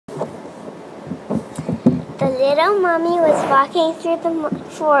The little mummy was walking through the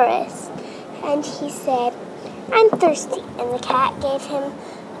forest, and he said, "I'm thirsty." And the cat gave him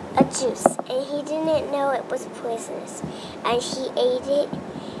a juice, and he didn't know it was poisonous. And he ate it,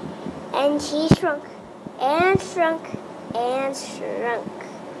 and he shrunk, and shrunk, and shrunk.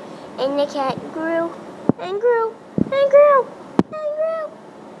 And the cat grew, and grew, and grew, and grew.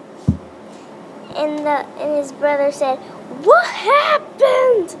 And his brother said, "What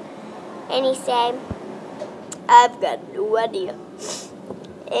happened?" And he said, "I've got no idea."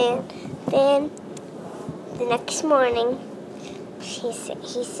 And then the next morning, he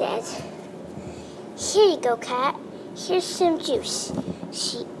said, "Here you go, cat. Here's some juice."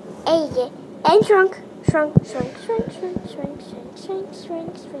 She ate it and shrunk, shrunk, shrunk, shrunk, shrunk, shrunk, shrunk, shrunk,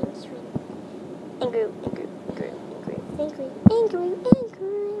 shrunk, shrunk, shrunk, and grew, and grew, and grew, and grew, and grew, and grew, and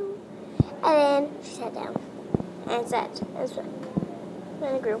grew. And then she sat down and sat and sat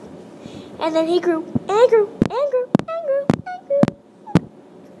and it grew. And then he grew, and grew, and grew, and grew, and grew.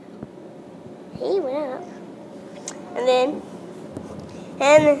 He went up. And then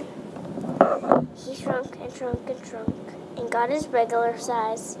he shrunk and shrunk and shrunk and got his regular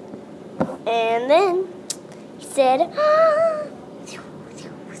size. And then he said, "Ah!"